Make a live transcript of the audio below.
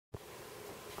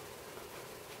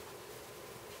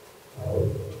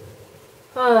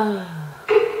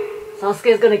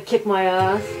Sasuke's gonna kick my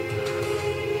ass.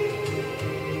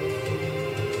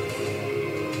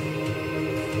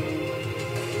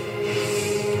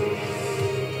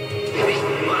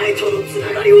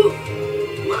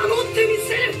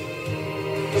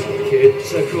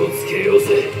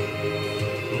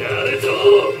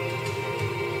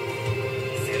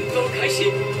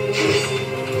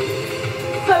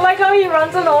 I like how he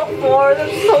runs on all fours,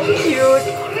 it's so cute.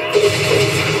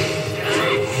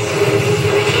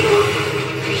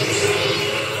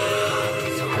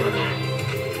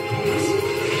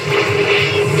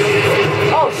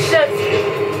 Oh shit!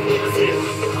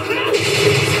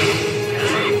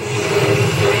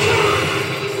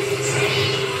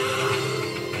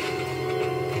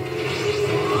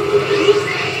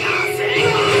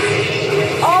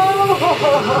 Oh!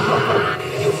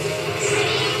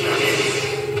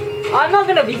 I'm not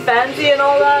gonna be fancy and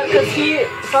all that, because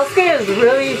Sasuke is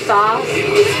really fast.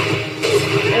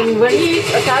 And when he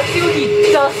attacks you,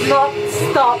 he does not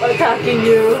stop attacking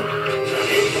you.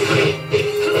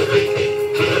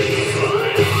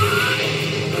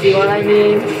 See what I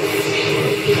mean?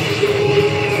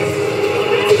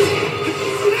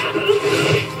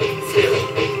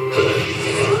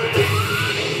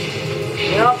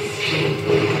 Yep.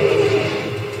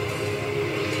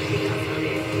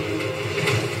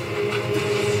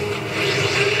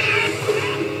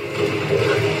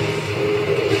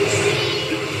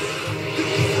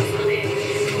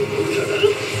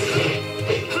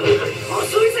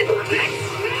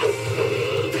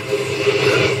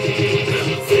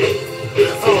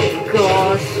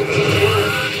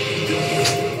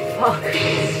 Fuck.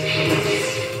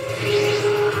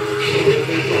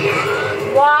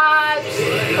 What?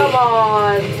 Come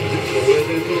on.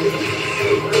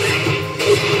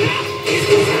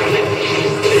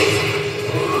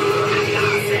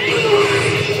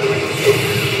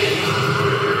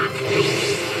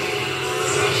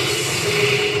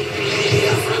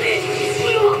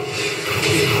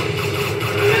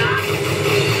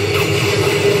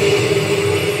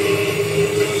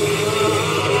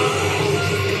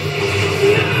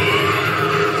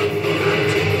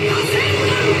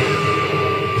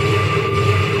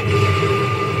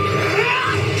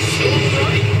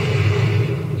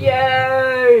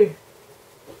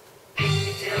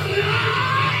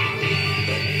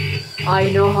 I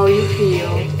know how you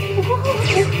feel.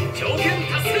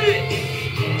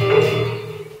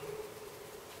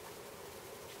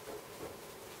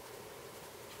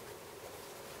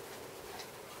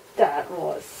 That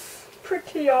was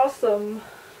pretty awesome.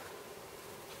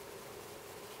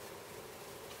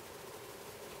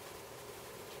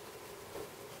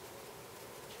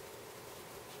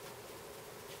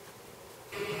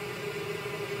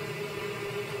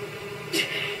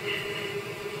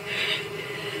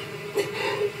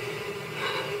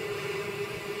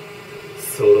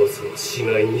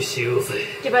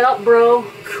 Give it up, bro.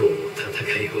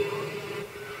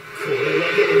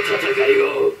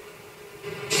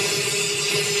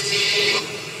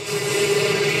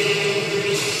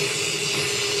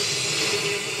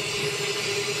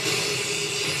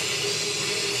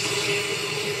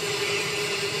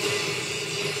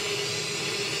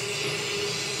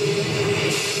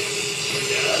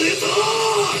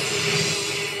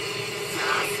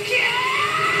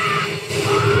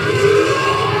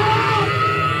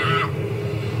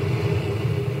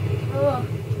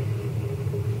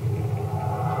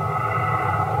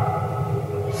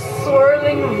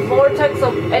 Swirling vortex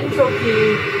of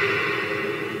entropy.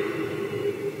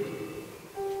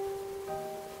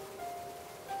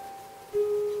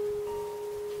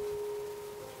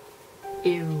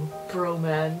 Ew,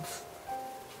 bromance.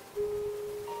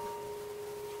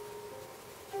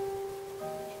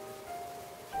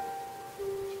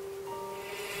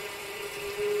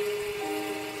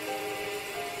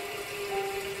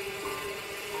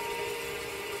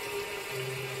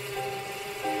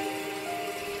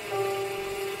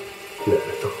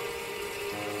 Naruto.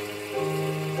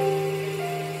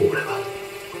 俺は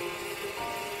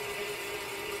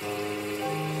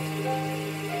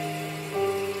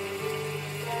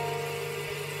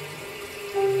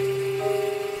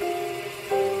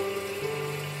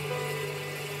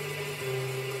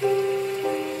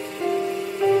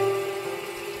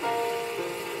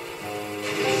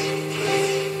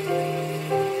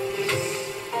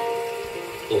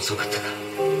遅かったか。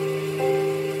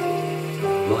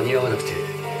間に合わなくて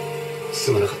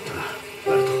すまなかったな、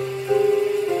ナルト。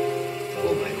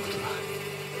お前のことだ。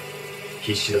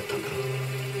必死だったんだろ。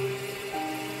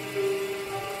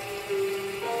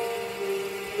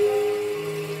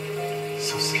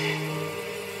サスケ。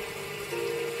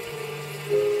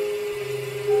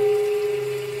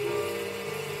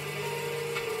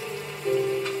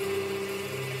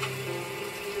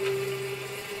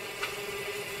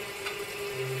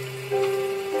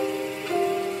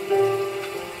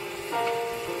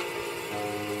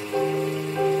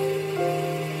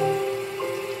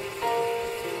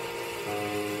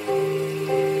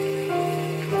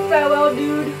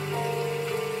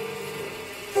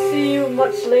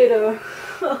much later.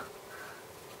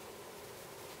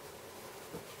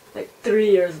 Like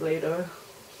 3 years later.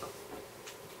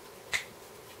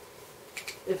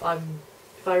 If I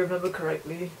remember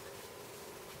correctly.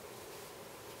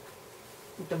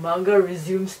 The manga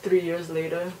resumes 3 years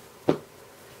later.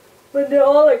 When they're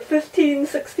all like 15,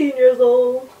 16 years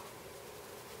old.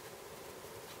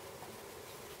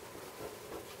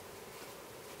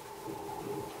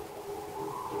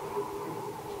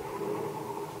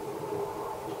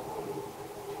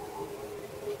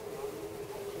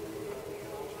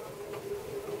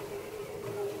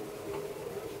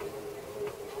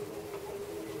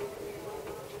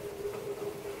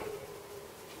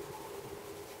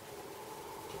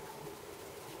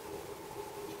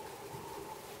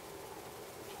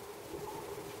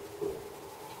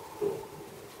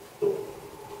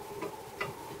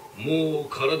もう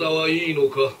体はいいの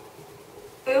か？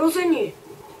エロ仙人。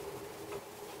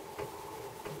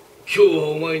今日は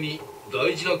お前に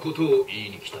大事なことを言い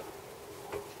に来た。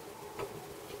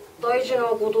大事な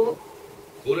こと？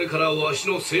これからわし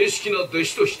の正式な弟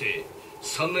子として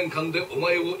3年間でお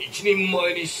前を一人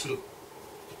前にする。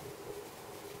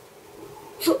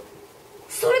そ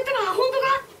れってば本当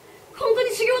か？本当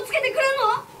に修行つけてくれん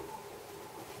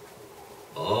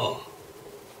の？ああ。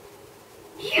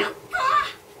やった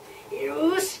ー！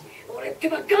よーし、俺って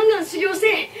ばガンガン修行し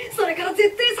て、それから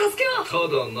絶対サスケを。た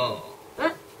だな、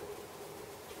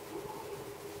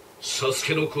サス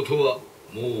ケのことは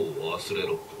もう忘れ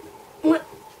ろ。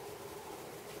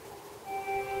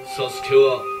サスケ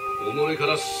は己か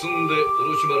ら進んでおろ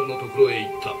し丸のところへ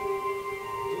行った。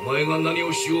お前が何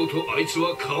をしようとあいつ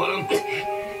は変わらん。あ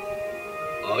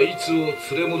いつを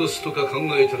連れ戻すとか考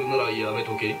えてるならやめ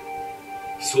とけ。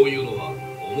そういうのは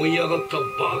思い上がった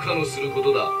バカのするこ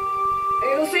とだ。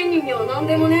エロ仙人には何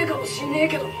でもねえかもしんねえ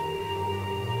けど、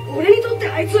俺にとって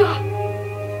あいつは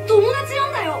友達な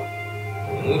んだよ。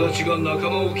友達が仲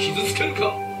間を傷つける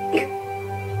か？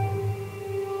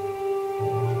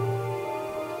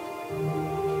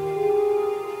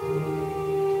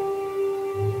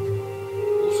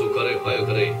遅かれ早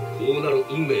かれこうなる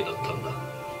運命だったんだ。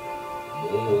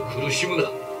もう苦しむな。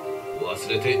忘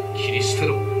れて切り捨て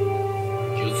ろ。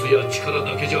術や力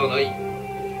だけじゃない。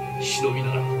忍び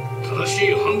なら正し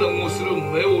い判断をする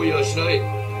目を養え。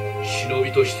忍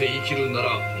びとして生きるな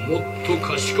らもっと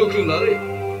賢くなれ。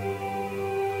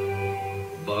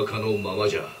バカのまま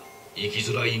じゃ生き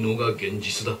づらいのが現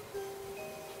実だ。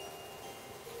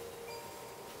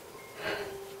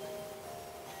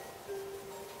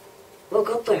分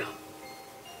かったよ。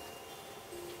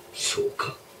そう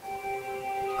か。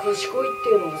賢いって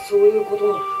いうのはそういうこと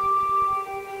なの。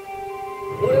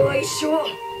俺は一生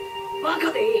バ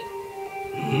カでいい。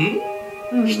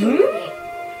一人よ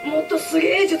りもっとす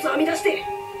げえ術編み出して、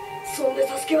そんで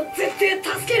サスケを絶対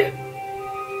助ける。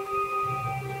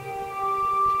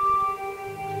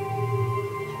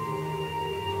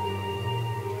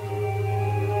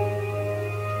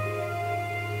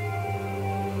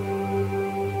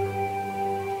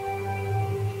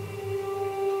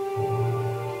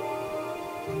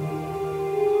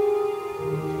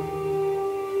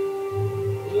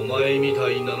お前みた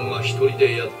いなのが一人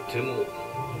でやっても、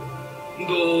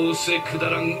どうせくだ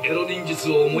らんエロ忍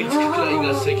術を思いつくくらい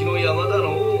が関の山だ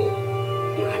ろう。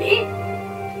何？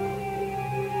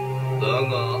だが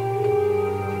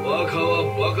バカは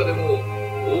バカでも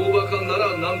大バカな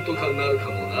らなんとかなる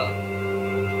かもな。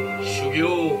修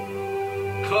行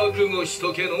覚悟し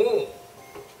とけの。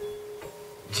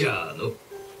じゃあの。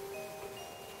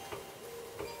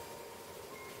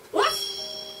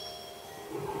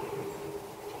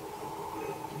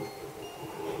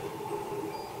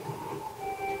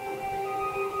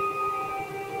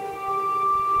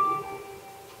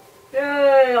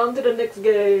Yay, on to the next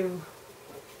game.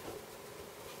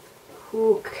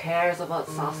 Who cares about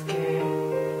Sasuke?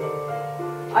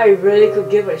 I really could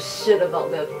give a shit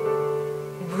about that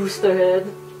booster head.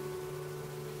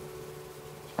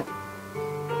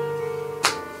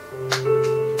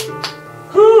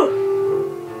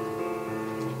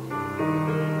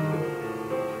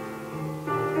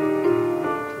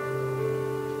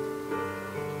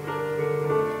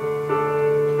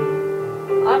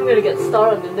 I'm gonna get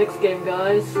started on the next game,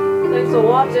 guys. Thanks for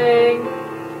watching!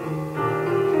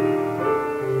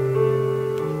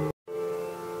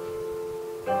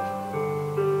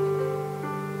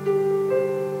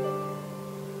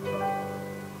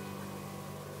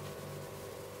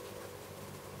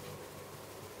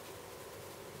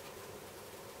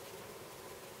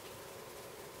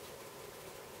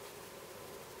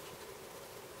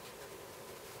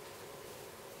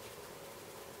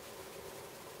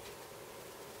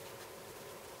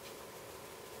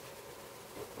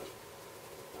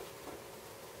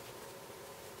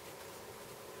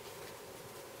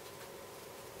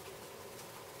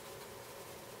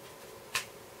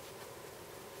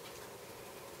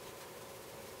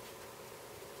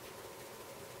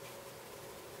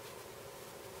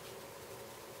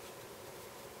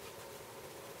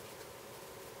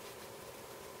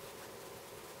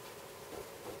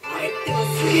 あれっては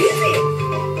すげえぜ。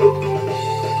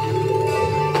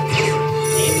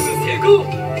任務成功。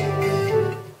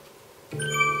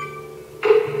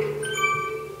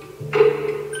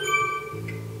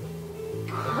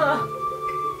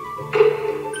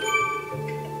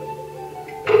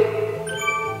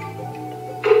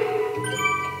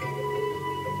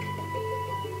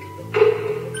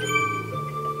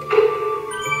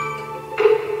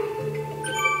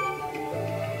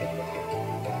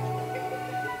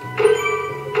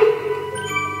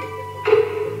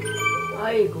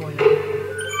最後よ。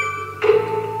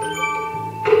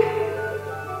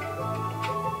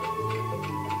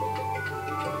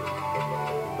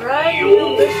Right,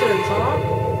 new missions, huh?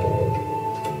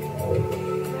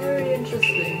 Very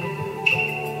interesting.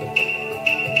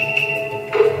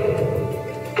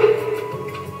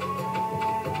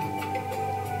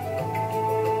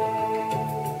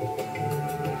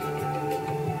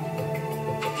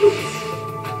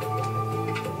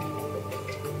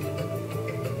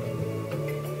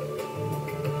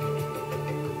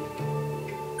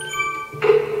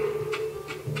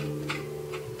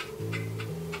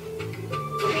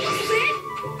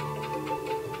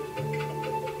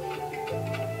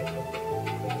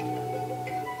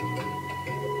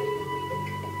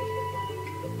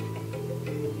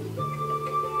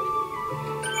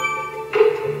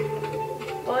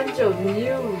 Bunch of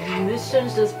new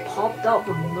missions just popped out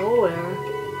from nowhere.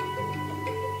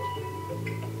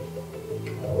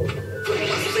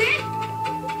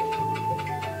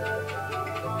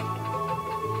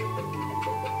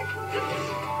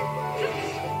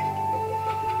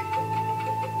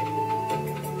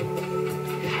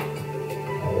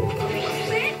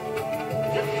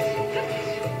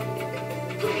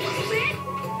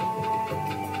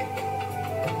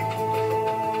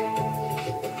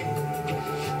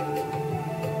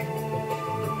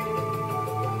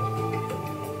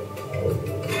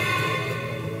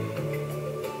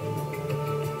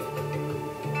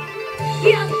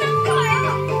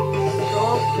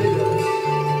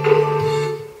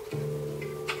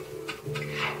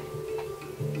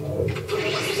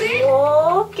 Straw figures.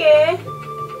 Okay.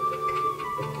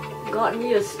 Got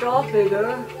me a straw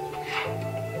figure.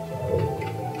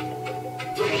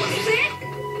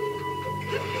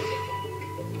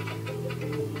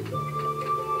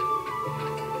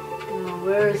 Now,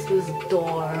 where is this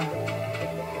door?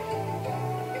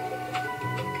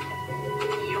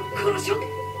 よっこらしょ。よ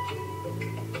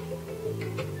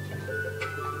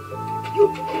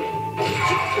っ。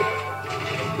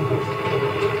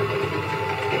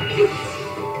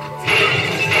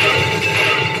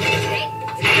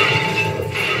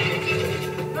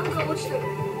なんか落ちてる。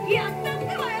やったって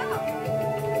ばよ。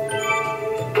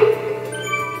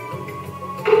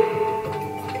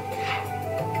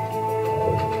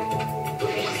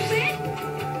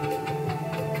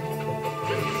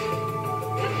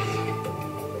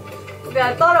Okay,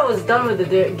 I thought I was done with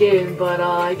the game, but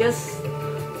I guess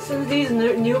since these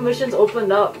new missions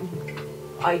opened up,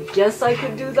 I guess I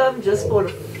could do them just for the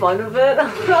fun of it.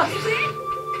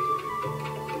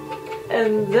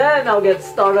 And then I'll get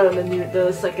started on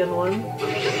the second one.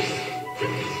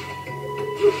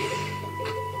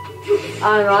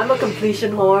 I don't know, I'm a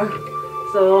completion whore,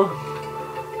 so...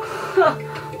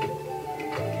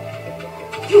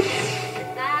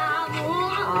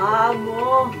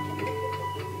 more.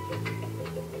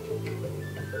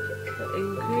 The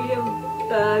ingredient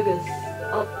bag is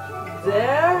up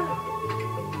there?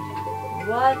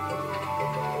 What?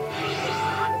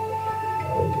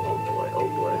 Oh boy, oh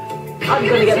boy. I'm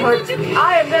gonna get hurt.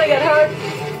 I am gonna get hurt.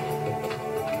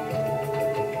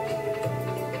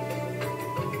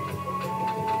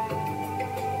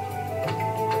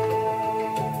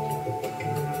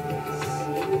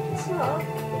 What's up?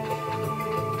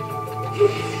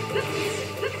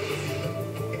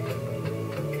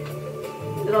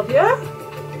 Is it up here?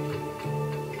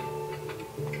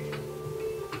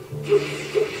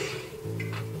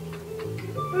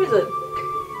 Where is it?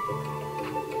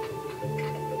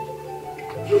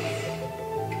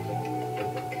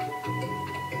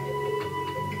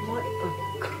 What a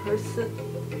cursed...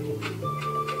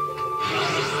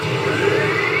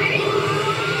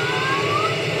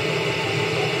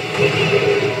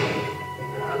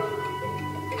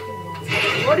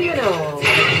 What do you know?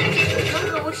 なん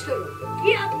か落ちてる。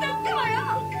やったってばよ。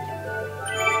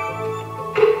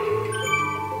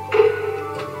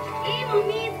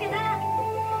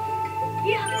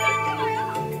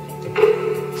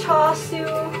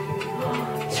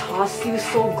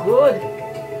good.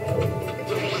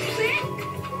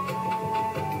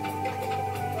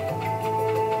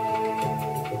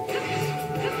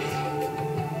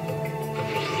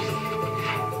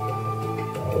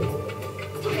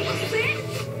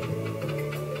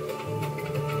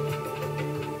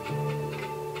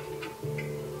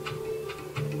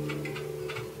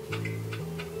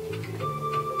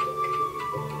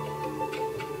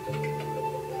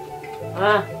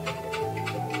 Ah.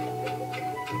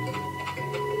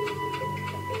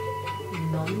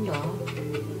 Nanda.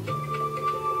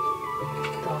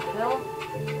 The hell?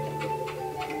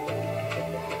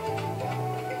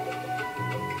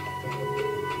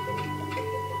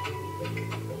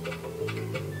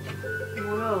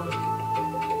 Where?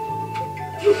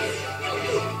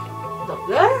 Up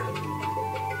there?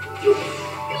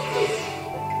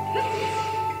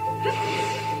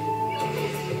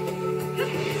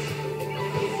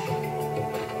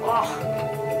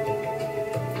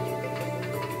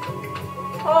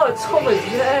 Oh, it's over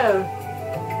there.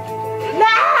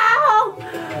 No!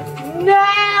 No!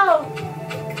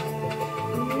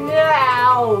 No!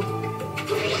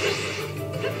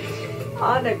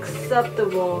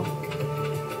 Unacceptable.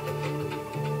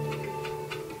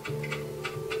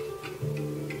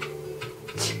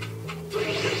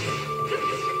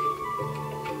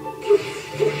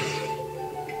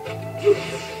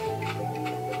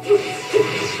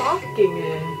 Fucking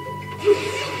it.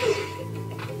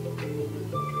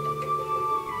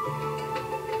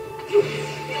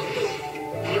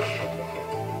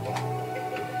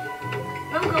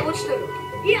 なんか落ちてる。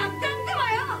やったったわ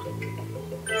よ。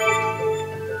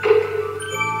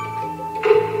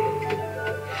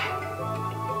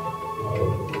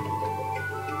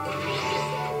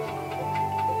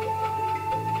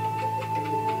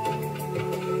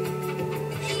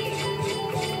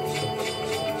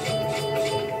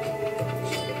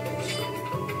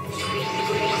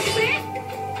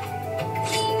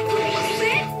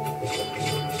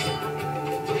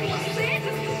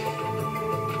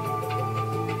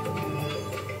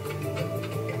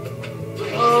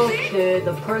Okay,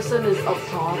 the person is up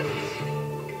top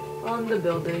on the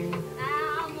building.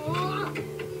 ああもう。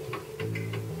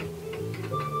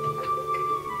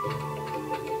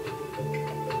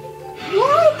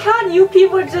 Why can't you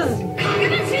people just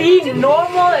be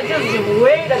normal and just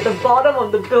wait at the bottom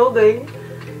of the building?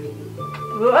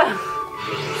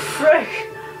 Frick!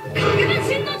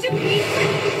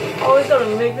 Always gotta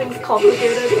make things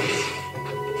complicated.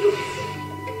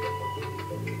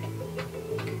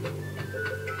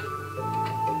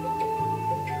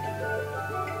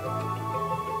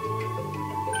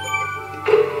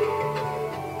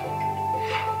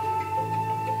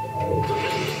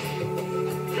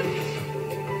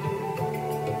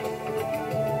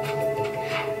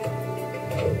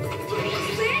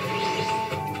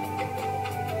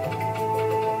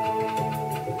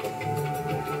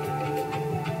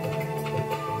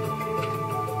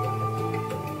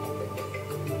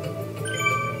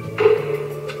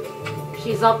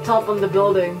 She's up top on the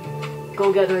building.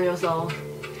 Go get her yourself.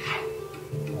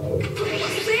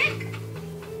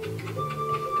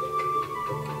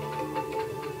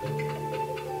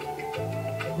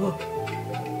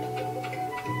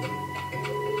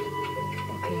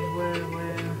 Okay,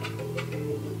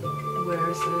 where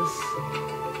is this?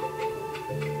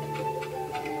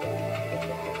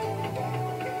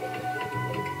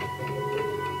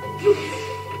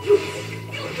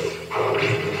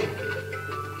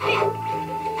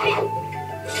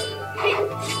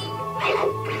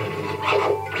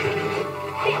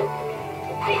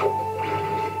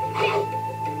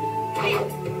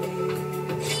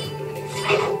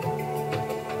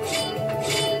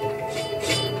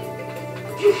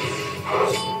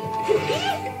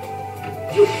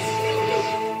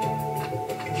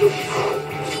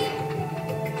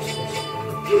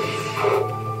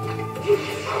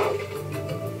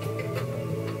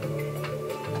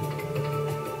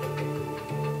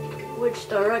 Which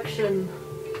direction?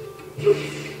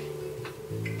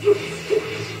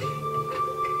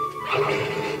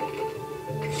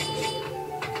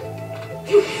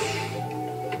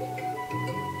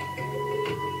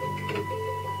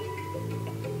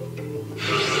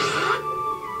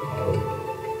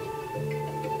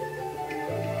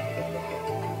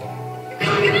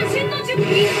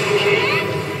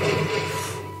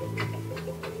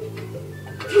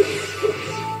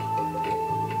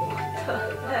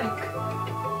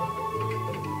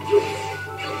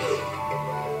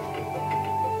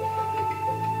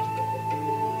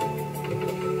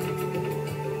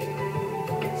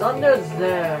 Thunder's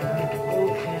there.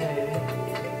 Okay.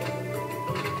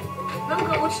 なんか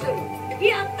落ちてる。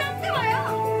やったってばよ。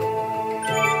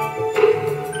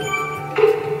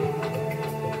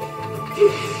Okay.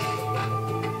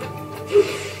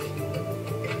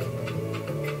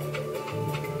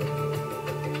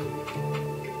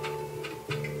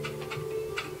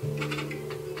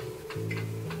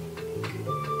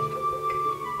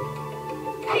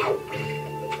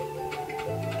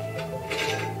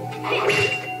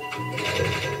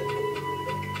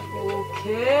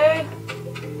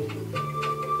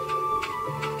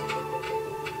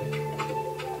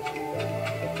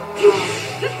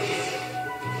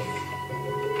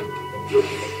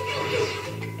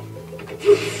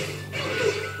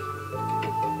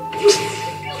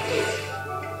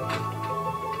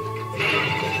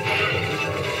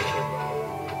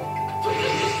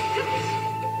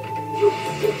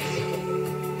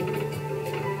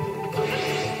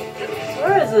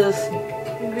 Where is this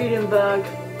ingredient bag?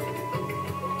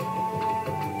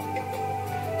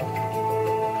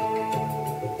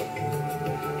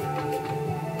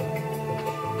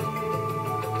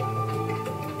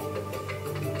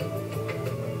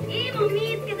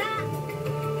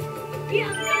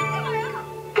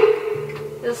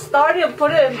 It's starting to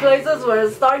put it in places where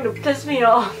it's starting to piss me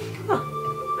off.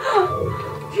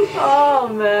 Oh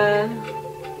man.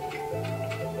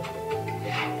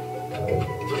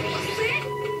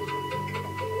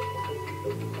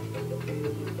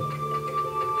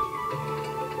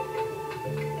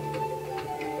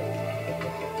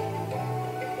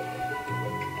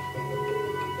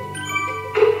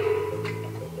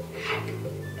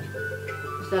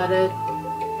 Is that it?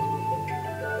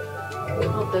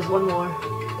 Oh, there's one more.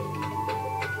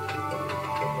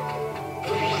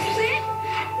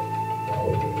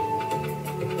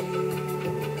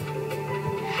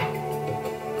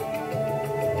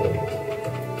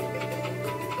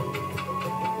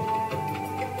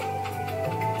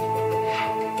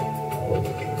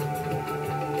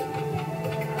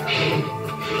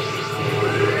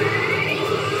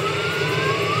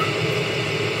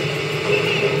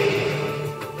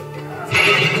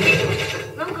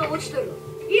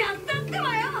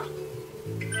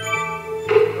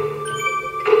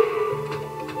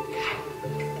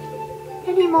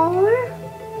 Any more?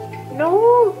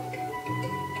 No?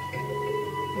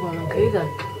 Well, okay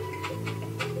then.